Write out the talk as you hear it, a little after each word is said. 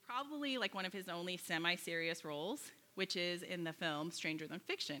probably like one of his only semi-serious roles, which is in the film Stranger Than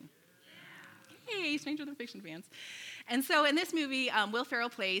Fiction. Hey, Stranger Than Fiction fans. And so in this movie, Will Ferrell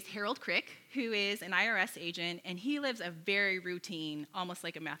plays Harold Crick, who is an IRS agent, and he lives a very routine, almost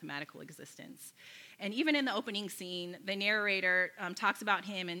like a mathematical existence. And even in the opening scene, the narrator talks about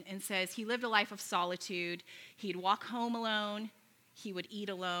him and says he lived a life of solitude. He'd walk home alone, he would eat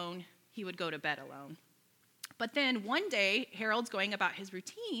alone, he would go to bed alone. But then one day, Harold's going about his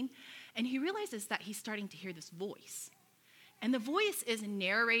routine, and he realizes that he's starting to hear this voice. And the voice is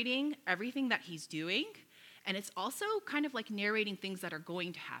narrating everything that he's doing, and it's also kind of like narrating things that are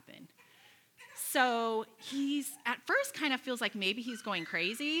going to happen. So he's at first kind of feels like maybe he's going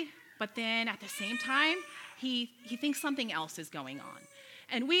crazy, but then at the same time, he thinks something else is going on.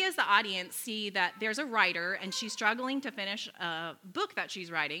 And we as the audience see that there's a writer, and she's struggling to finish a book that she's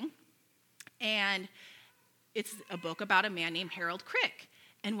writing, and it's a book about a man named Harold Crick.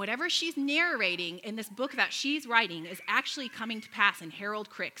 And whatever she's narrating in this book that she's writing is actually coming to pass in Harold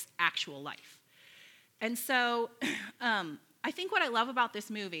Crick's actual life. And so I think what I love about this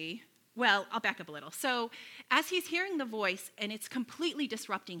movie, well, I'll back up a little. So as he's hearing the voice and it's completely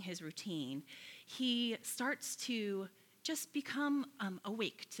disrupting his routine, he starts to just become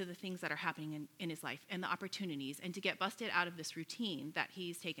awake to the things that are happening in his life and the opportunities, and to get busted out of this routine that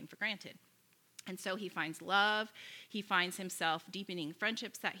he's taken for granted. And so he finds love, he finds himself deepening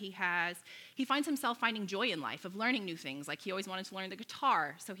friendships that he has, he finds himself finding joy in life, of learning new things, like he always wanted to learn the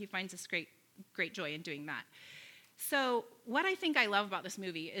guitar, so he finds this great joy in doing that. So what I think I love about this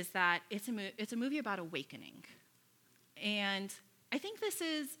movie is that it's a movie about awakening. And I think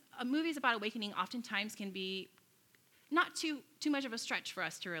movies about awakening oftentimes can be not too much of a stretch for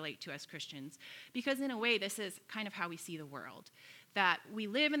us to relate to as Christians, because in a way this is kind of how we see the world. That we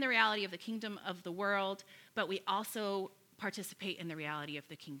live in the reality of the kingdom of the world, but we also participate in the reality of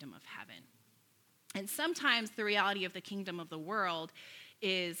the kingdom of heaven. And sometimes the reality of the kingdom of the world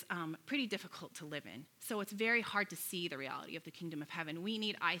is pretty difficult to live in. So it's very hard to see the reality of the kingdom of heaven. We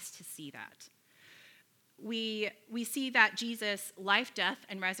need eyes to see that. We see that Jesus' life, death,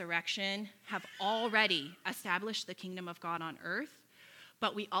 and resurrection have already established the kingdom of God on earth,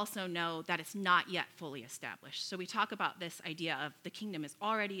 but we also know that it's not yet fully established. So we talk about this idea of the kingdom is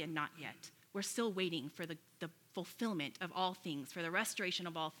already and not yet. We're still waiting for the fulfillment of all things, for the restoration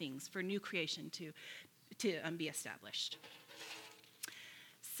of all things, for new creation to be established.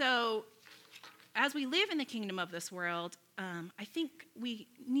 So as we live in the kingdom of this world, I think we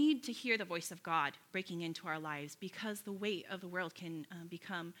need to hear the voice of God breaking into our lives, because the weight of the world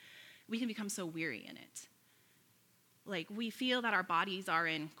we can become so weary in it. Like, we feel that our bodies are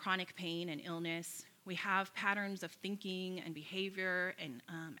in chronic pain and illness. We have patterns of thinking and behavior and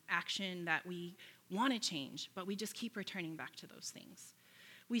action that we want to change, but we just keep returning back to those things.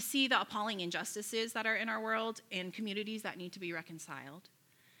 We see the appalling injustices that are in our world and communities that need to be reconciled.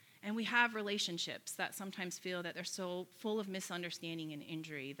 And we have relationships that sometimes feel that they're so full of misunderstanding and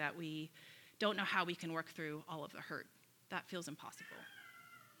injury that we don't know how we can work through all of the hurt. That feels impossible.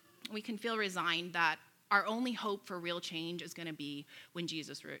 We can feel resigned that our only hope for real change is going to be when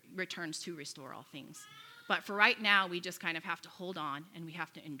Jesus returns to restore all things. But for right now, we just kind of have to hold on, and we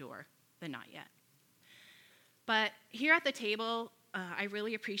have to endure the not yet. But here at the table, I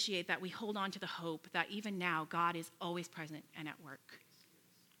really appreciate that we hold on to the hope that even now, God is always present and at work.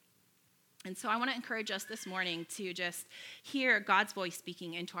 And so I want to encourage us this morning to just hear God's voice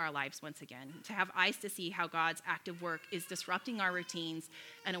speaking into our lives once again, to have eyes to see how God's active work is disrupting our routines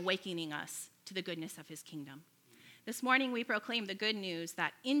and awakening us to the goodness of his kingdom. This morning we proclaim the good news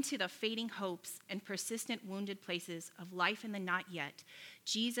that into the fading hopes and persistent wounded places of life in the not yet,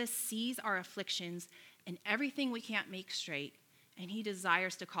 Jesus sees our afflictions and everything we can't make straight, and he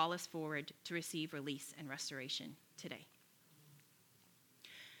desires to call us forward to receive release and restoration today.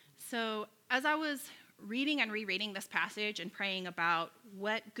 So as I was reading and rereading this passage and praying about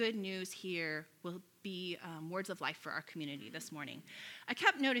what good news here will be words of life for our community this morning, I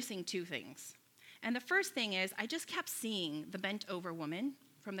kept noticing two things. And the first thing is I just kept seeing the bent over woman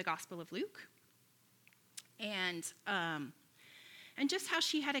from the Gospel of Luke, and just how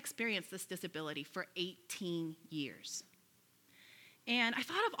she had experienced this disability for 18 years. And I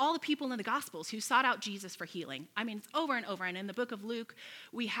thought of all the people in the Gospels who sought out Jesus for healing. I mean, it's over and over. And in the book of Luke,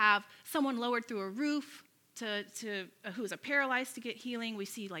 we have someone lowered through a roof who is paralyzed to get healing. We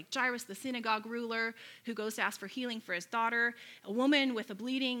see like Jairus, the synagogue ruler, who goes to ask for healing for his daughter. A woman with a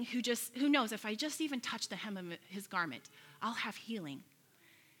bleeding who knows, if I just even touch the hem of his garment, I'll have healing.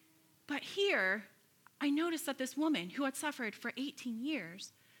 But here, I noticed that this woman who had suffered for 18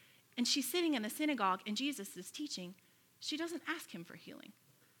 years, and she's sitting in the synagogue and Jesus is teaching, she doesn't ask him for healing.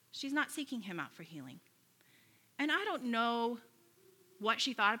 She's not seeking him out for healing. And I don't know what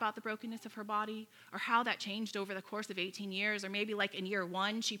she thought about the brokenness of her body or how that changed over the course of 18 years. Or maybe like in year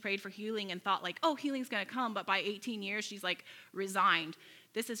 1, she prayed for healing and thought like, oh, healing's going to come. But by 18 years, she's like resigned.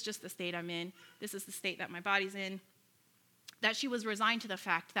 This is just the state I'm in. This is the state that my body's in. That she was resigned to the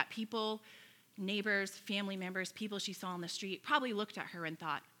fact that people, neighbors, family members, people she saw on the street probably looked at her and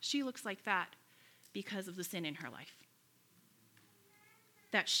thought, she looks like that because of the sin in her life.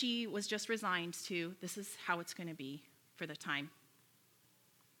 That she was just resigned to, this is how it's going to be for the time.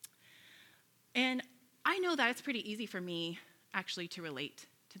 And I know that it's pretty easy for me, actually, to relate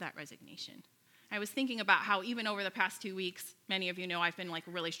to that resignation. I was thinking about how even over the past 2 weeks, many of you know I've been like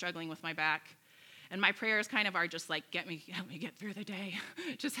really struggling with my back. And my prayers kind of are just like, help me get through the day.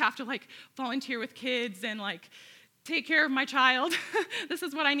 Just have to like volunteer with kids and like take care of my child. This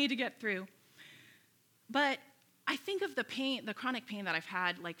is what I need to get through. But I think of the pain, the chronic pain that I've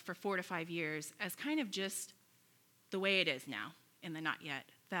had like for 4 to 5 years as kind of just the way it is now in the not yet.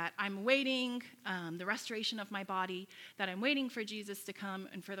 That I'm waiting the restoration of my body, that I'm waiting for Jesus to come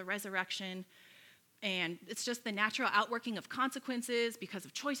and for the resurrection. And it's just the natural outworking of consequences because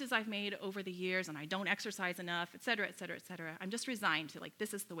of choices I've made over the years, and I don't exercise enough, et cetera, et cetera, et cetera. I'm just resigned to like,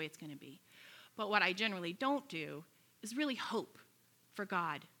 this is the way it's going to be. But what I generally don't do is really hope for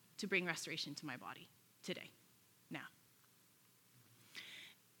God to bring restoration to my body today, now.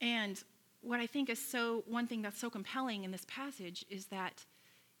 And what I think is one thing that's so compelling in this passage is that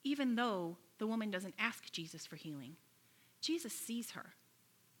even though the woman doesn't ask Jesus for healing, Jesus sees her.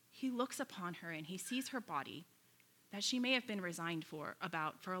 He looks upon her and he sees her body that she may have been resigned for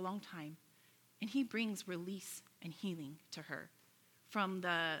a long time. And he brings release and healing to her from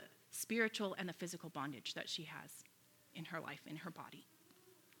the spiritual and the physical bondage that she has in her life, in her body.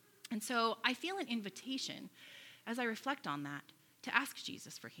 And so I feel an invitation as I reflect on that to ask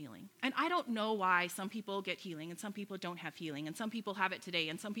Jesus for healing. And I don't know why some people get healing and some people don't have healing and some people have it today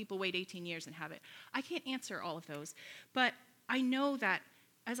and some people wait 18 years and have it. I can't answer all of those. But I know that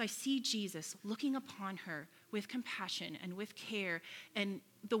as I see Jesus looking upon her with compassion and with care, and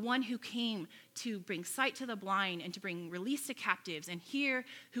the one who came to bring sight to the blind and to bring release to captives, and here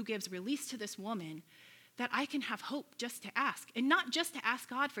who gives release to this woman, that I can have hope just to ask. And not just to ask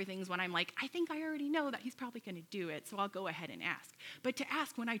God for things when I'm like, I think I already know that he's probably going to do it, so I'll go ahead and ask. But to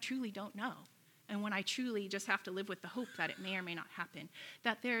ask when I truly don't know, and when I truly just have to live with the hope that it may or may not happen.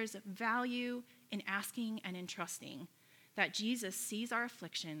 That there's value in asking and in trusting that Jesus sees our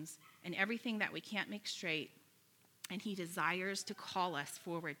afflictions and everything that we can't make straight, and he desires to call us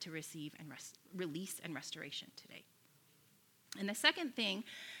forward to receive and release and restoration today. And the second thing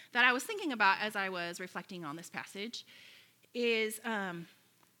that I was thinking about as I was reflecting on this passage is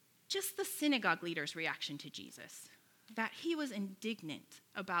just the synagogue leader's reaction to Jesus, that he was indignant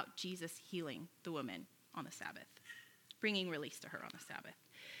about Jesus healing the woman on the Sabbath, bringing release to her on the Sabbath.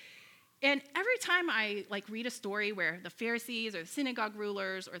 And every time I read a story where the Pharisees or the synagogue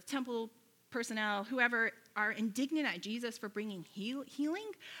rulers or the temple personnel, whoever, are indignant at Jesus for bringing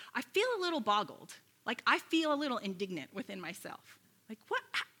healing, I feel a little boggled. I feel a little indignant within myself. What?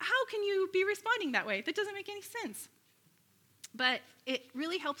 How can you be responding that way? That doesn't make any sense. But it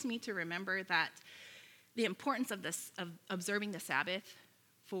really helps me to remember that the importance of observing the Sabbath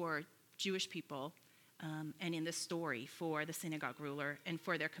for Jewish people, and in this story for the synagogue ruler and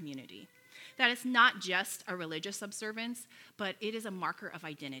for their community. That it's not just a religious observance, but it is a marker of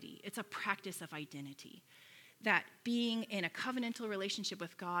identity. It's a practice of identity. That being in a covenantal relationship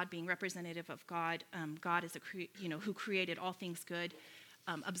with God, being representative of God, God is who created all things good.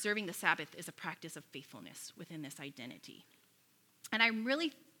 Observing the Sabbath is a practice of faithfulness within this identity. And I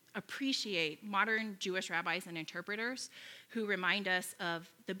really appreciate modern Jewish rabbis and interpreters who remind us of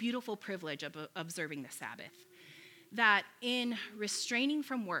the beautiful privilege of observing the Sabbath. That in restraining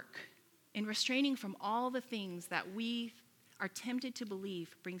from work, in restraining from all the things that we are tempted to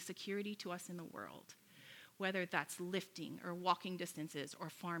believe bring security to us in the world, whether that's lifting or walking distances or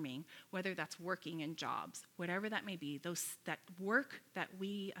farming, whether that's working in jobs, whatever that may be, that work that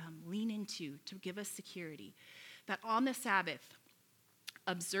we lean into to give us security, that on the Sabbath,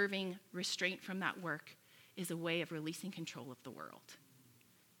 observing restraint from that work is a way of releasing control of the world.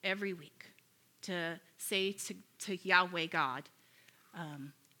 Every week, to say to Yahweh God,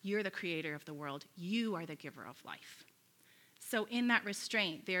 you're the creator of the world. You are the giver of life. So in that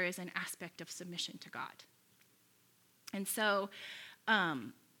restraint, there is an aspect of submission to God. And so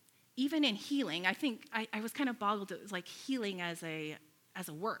even in healing, I think I was kind of boggled. It was like healing as a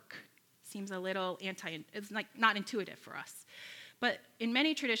work. Seems a little it's not intuitive for us. But in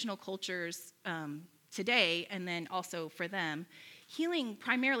many traditional cultures today, and then also for them, healing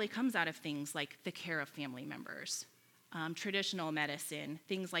primarily comes out of things like the care of family members, traditional medicine,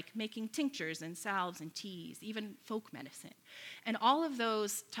 things like making tinctures and salves and teas, even folk medicine. And all of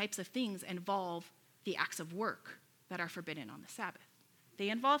those types of things involve the acts of work that are forbidden on the Sabbath. They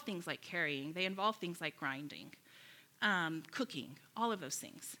involve things like carrying, they involve things like grinding, cooking, all of those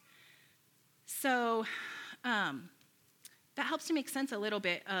things. So that helps to make sense a little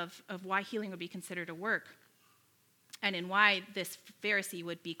bit of why healing would be considered a work, and in why this Pharisee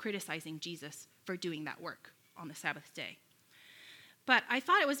would be criticizing Jesus for doing that work on the Sabbath day. But I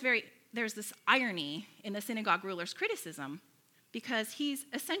thought there's this irony in the synagogue ruler's criticism, because he's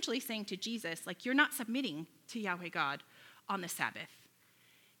essentially saying to Jesus, like, you're not submitting to Yahweh God on the Sabbath.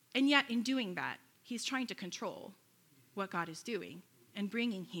 And yet in doing that, he's trying to control what God is doing and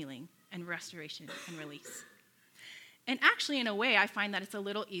bringing healing and restoration and release. And actually, in a way, I find that it's a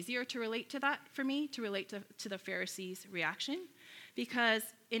little easier to relate to that for me, to relate to the Pharisees' reaction, because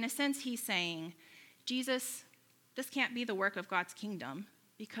in a sense, he's saying, Jesus, this can't be the work of God's kingdom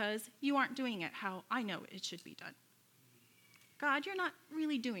because you aren't doing it how I know it should be done. God, you're not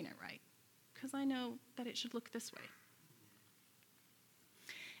really doing it right because I know that it should look this way.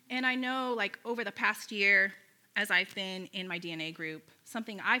 And I know, like, over the past year, as I've been in my DNA group,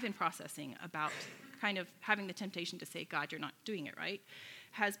 something I've been processing about kind of having the temptation to say, God, you're not doing it right,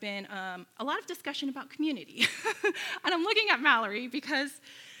 has been a lot of discussion about community. And I'm looking at Mallory because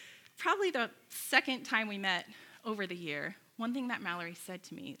probably the second time we met over the year, one thing that Mallory said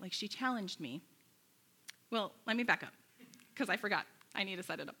to me, like, she challenged me. Well, let me back up because I forgot. I need to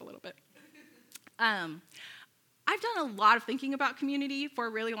set it up a little bit. I've done a lot of thinking about community for a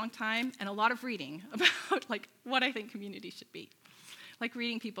really long time, and a lot of reading about, like, what I think community should be. Like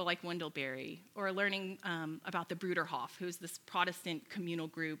reading people like Wendell Berry, or learning about the Bruderhof, who's this Protestant communal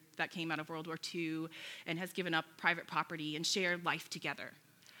group that came out of World War II and has given up private property and shared life together.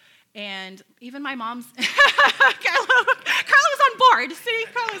 And even my mom's, Carla was on board. See,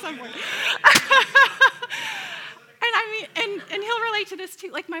 Carla's on board. And I mean, and he'll relate to this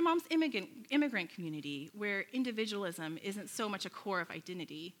too, like my mom's immigrant community, where individualism isn't so much a core of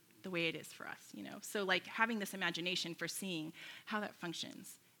identity the way it is for us, you know? So like having this imagination for seeing how that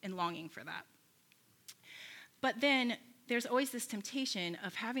functions and longing for that. But then there's always this temptation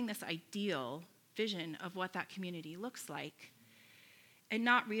of having this ideal vision of what that community looks like and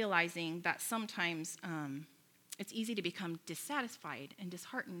not realizing that sometimes it's easy to become dissatisfied and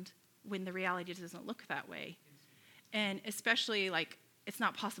disheartened when the reality doesn't look that way. And especially, like, it's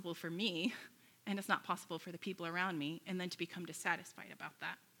not possible for me, and it's not possible for the people around me, and then to become dissatisfied about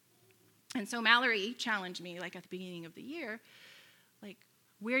that. And so Mallory challenged me, like, at the beginning of the year, like,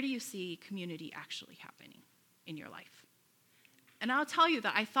 where do you see community actually happening in your life? And I'll tell you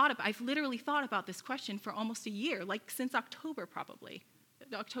that I've literally thought about this question for almost a year, like since October probably,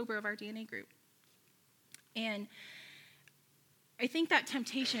 the October of our DNA group. And I think that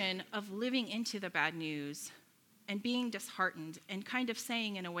temptation of living into the bad news and being disheartened and kind of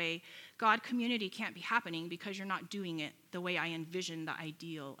saying in a way, God, community can't be happening because you're not doing it the way I envision the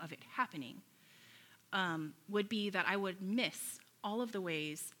ideal of it happening, would be that I would miss all of the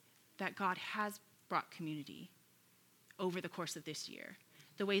ways that God has brought community over the course of this year,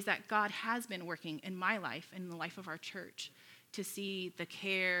 the ways that God has been working in my life and in the life of our church to see the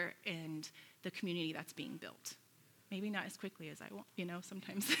care and the community that's being built. Maybe not as quickly as I want, you know,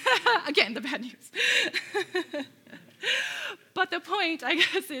 sometimes. Again, the bad news. But the point, I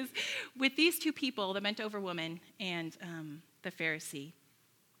guess, is with these two people, the bent-over woman and the Pharisee,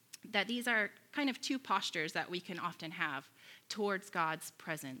 that these are kind of two postures that we can often have towards God's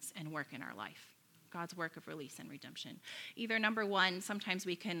presence and work in our life, God's work of release and redemption. Either number one, sometimes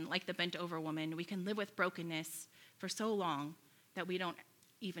we can, like the bent-over woman, we can live with brokenness for so long that we don't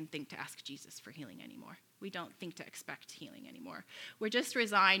even think to ask Jesus for healing anymore. We don't think to expect healing anymore. We're just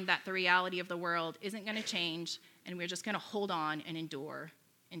resigned that the reality of the world isn't going to change, and we're just going to hold on and endure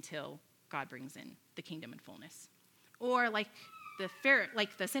until God brings in the kingdom in fullness. Or like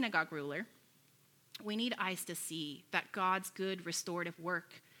the synagogue ruler, we need eyes to see that God's good restorative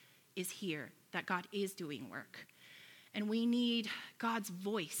work is here, that God is doing work. And we need God's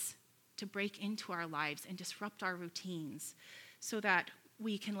voice to break into our lives and disrupt our routines so that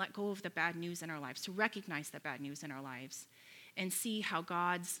we can let go of the bad news in our lives, to recognize the bad news in our lives, and see how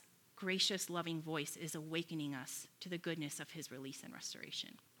God's gracious, loving voice is awakening us to the goodness of his release and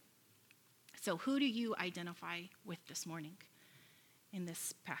restoration. So who do you identify with this morning in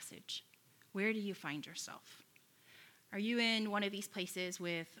this passage? Where do you find yourself? Are you in one of these places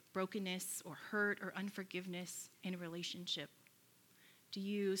with brokenness or hurt or unforgiveness in a relationship? Do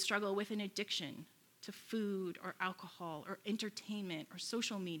you struggle with an addiction to food or alcohol or entertainment or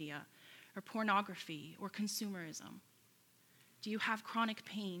social media or pornography or consumerism? Do you have chronic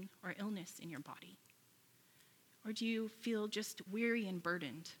pain or illness in your body? Or do you feel just weary and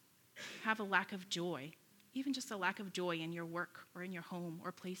burdened, have a lack of joy, even just a lack of joy in your work or in your home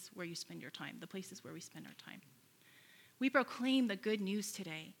or place where you spend your time, the places where we spend our time? We proclaim the good news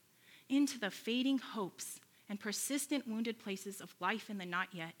today into the fading hopes and persistent wounded places of life in the not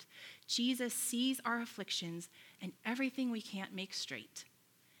yet. Jesus sees our afflictions and everything we can't make straight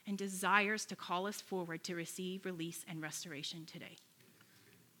and desires to call us forward to receive release and restoration today.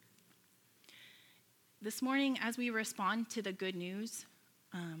 This morning, as we respond to the good news,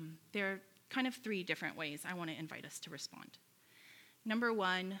 there are kind of three different ways I want to invite us to respond. Number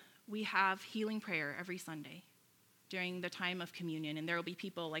one, we have healing prayer every Sunday during the time of communion, and there will be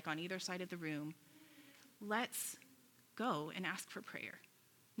people like on either side of the room. Let's go and ask for prayer,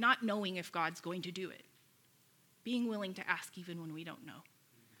 not knowing if God's going to do it, being willing to ask even when we don't know.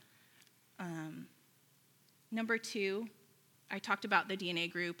 Number two, I talked about the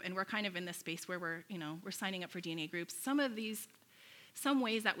DNA group, and we're kind of in this space where we're signing up for DNA groups. Some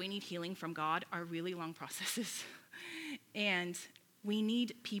ways that we need healing from God are really long processes, and we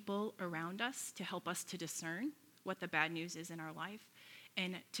need people around us to help us to discern what the bad news is in our life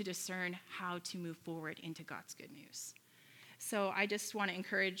and to discern how to move forward into God's good news. So I just want to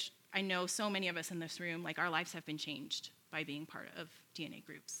encourage, I know so many of us in this room, like our lives have been changed by being part of DNA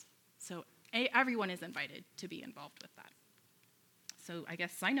groups. So everyone is invited to be involved with that. So I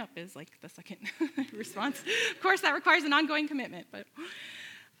guess sign up is like the second response. Of course, that requires an ongoing commitment. But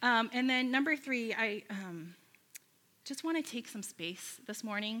and then number three, I just want to take some space this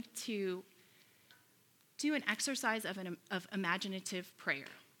morning to do an exercise of imaginative prayer.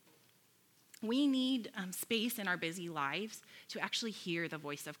 We need space in our busy lives to actually hear the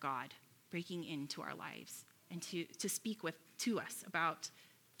voice of God breaking into our lives and to speak to us about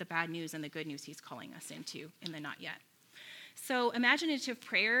the bad news and the good news he's calling us into in the not yet. So imaginative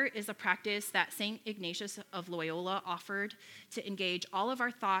prayer is a practice that St. Ignatius of Loyola offered to engage all of our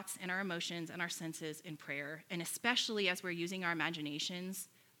thoughts and our emotions and our senses in prayer, and especially as we're using our imaginations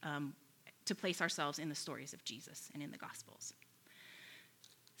to place ourselves in the stories of Jesus and in the Gospels.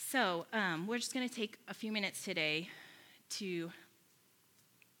 So we're just going to take a few minutes today to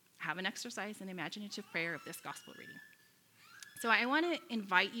have an exercise in imaginative prayer of this Gospel reading. So I want to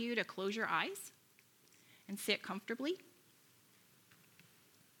invite you to close your eyes and sit comfortably.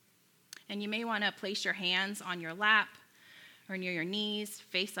 And you may want to place your hands on your lap or near your knees,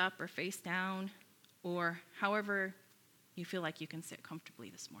 face up or face down, or however you feel like you can sit comfortably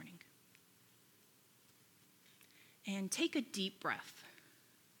this morning. And take a deep breath.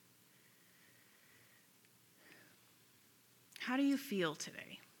 How do you feel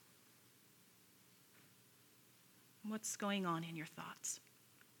today? What's going on in your thoughts?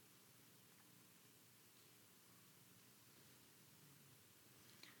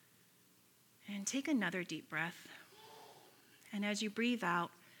 And take another deep breath. And as you breathe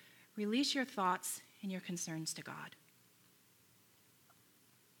out, release your thoughts and your concerns to God.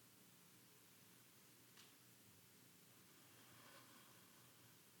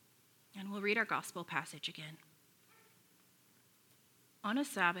 And we'll read our gospel passage again. On a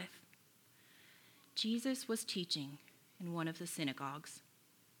Sabbath, Jesus was teaching in one of the synagogues,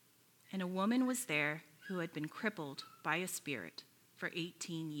 and a woman was there who had been crippled by a spirit for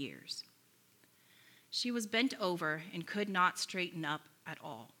 18 years. She was bent over and could not straighten up at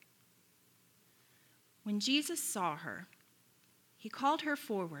all. When Jesus saw her, he called her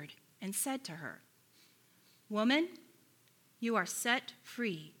forward and said to her, "Woman, you are set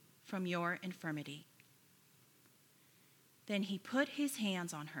free from your infirmity." Then he put his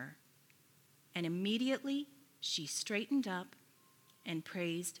hands on her, and immediately she straightened up and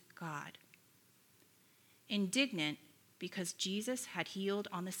praised God. Indignant because Jesus had healed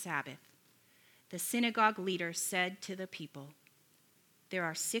on the Sabbath, the synagogue leader said to the people, "There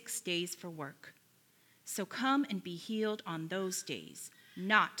are 6 days for work, so come and be healed on those days,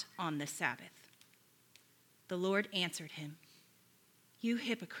 not on the Sabbath." The Lord answered him, "You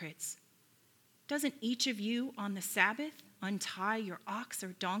hypocrites, doesn't each of you on the Sabbath untie your ox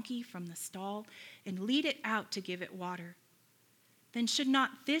or donkey from the stall and lead it out to give it water? Then should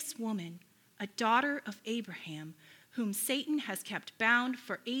not this woman, a daughter of Abraham, whom Satan has kept bound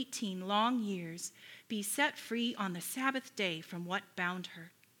for 18 long years, be set free on the Sabbath day from what bound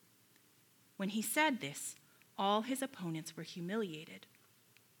her?" When he said this, all his opponents were humiliated,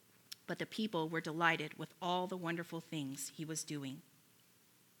 but the people were delighted with all the wonderful things he was doing.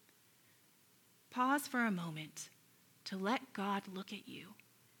 Pause for a moment to let God look at you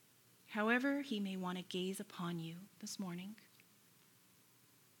however he may want to gaze upon you this morning.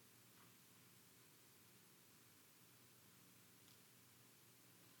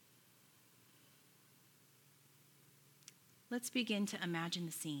 Let's begin to imagine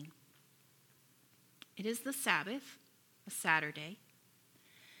the scene. It is the Sabbath, a Saturday,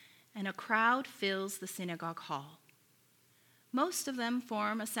 and a crowd fills the synagogue hall. Most of them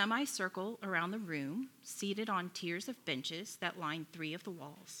form a semicircle around the room, seated on tiers of benches that line 3 of the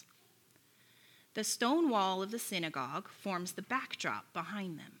walls. The stone wall of the synagogue forms the backdrop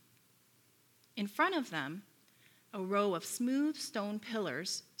behind them. In front of them, a row of smooth stone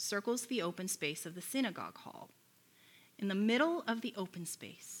pillars circles the open space of the synagogue hall. In the middle of the open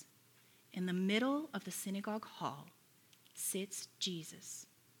space, in the middle of the synagogue hall, sits Jesus,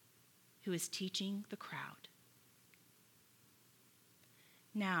 who is teaching the crowd.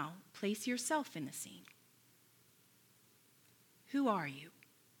 Now, place yourself in the scene. Who are you?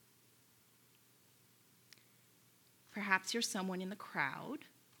 Perhaps you're someone in the crowd,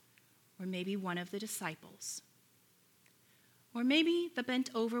 or maybe one of the disciples, or maybe the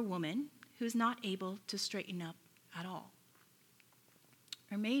bent-over woman who's not able to straighten up at all.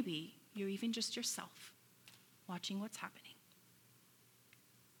 Or maybe you're even just yourself, watching what's happening.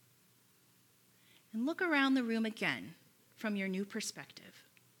 And look around the room again from your new perspective.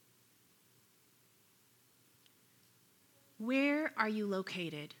 Where are you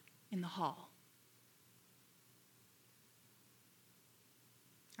located in the hall?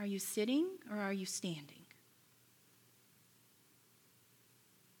 Are you sitting or are you standing?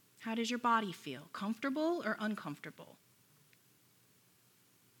 How does your body feel? Comfortable or uncomfortable?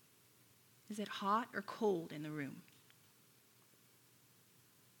 Is it hot or cold in the room?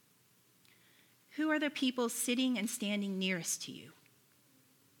 Who are the people sitting and standing nearest to you?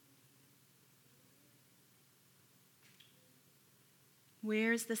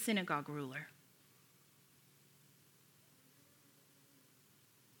 Where's the synagogue ruler?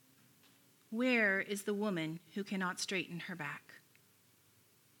 Where is the woman who cannot straighten her back?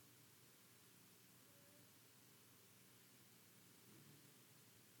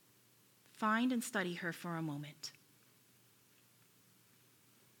 Find and study her for a moment.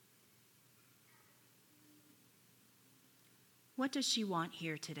 What does she want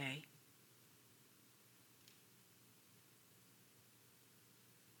here today?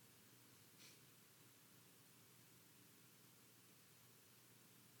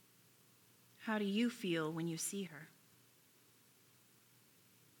 How do you feel when you see her?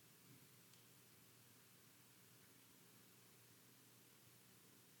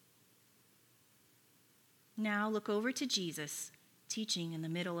 Now look over to Jesus, teaching in the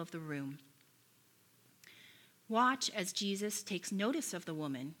middle of the room. Watch as Jesus takes notice of the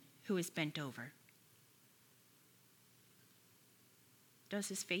woman who is bent over. Does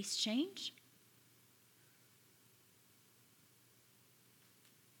his face change?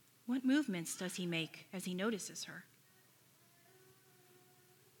 What movements does he make as he notices her?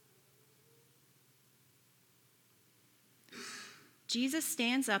 Jesus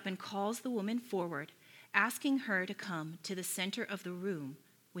stands up and calls the woman forward, asking her to come to the center of the room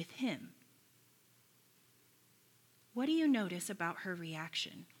with him. What do you notice about her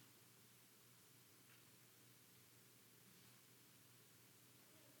reaction?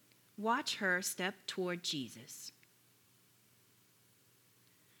 Watch her step toward Jesus.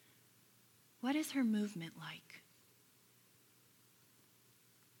 What is her movement like?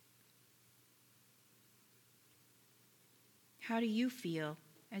 How do you feel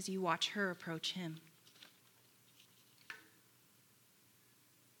as you watch her approach him?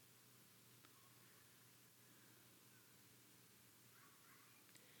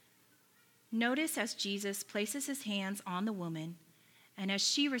 Notice as Jesus places his hands on the woman and as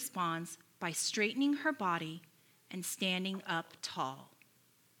she responds by straightening her body and standing up tall.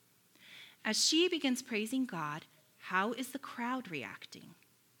 As she begins praising God, how is the crowd reacting?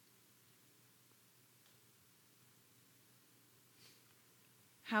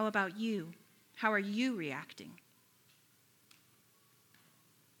 How about you? How are you reacting?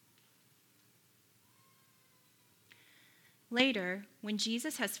 Later, when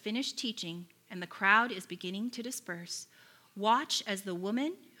Jesus has finished teaching and the crowd is beginning to disperse, watch as the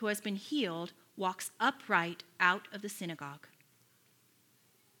woman who has been healed walks upright out of the synagogue.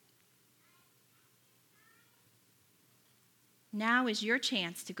 Now is your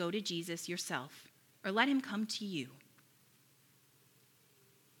chance to go to Jesus yourself, or let him come to you.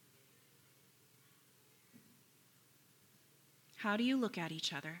 How do you look at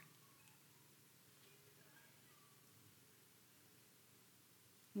each other?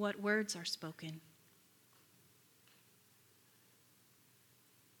 What words are spoken?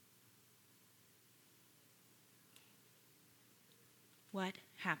 what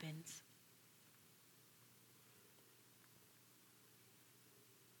happens.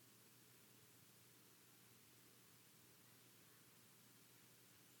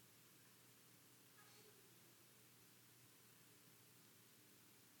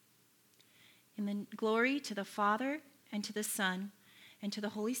 And then glory to the Father, and to the Son, and to the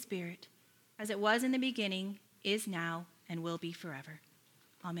Holy Spirit, as it was in the beginning, is now, and will be forever.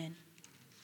 Amen.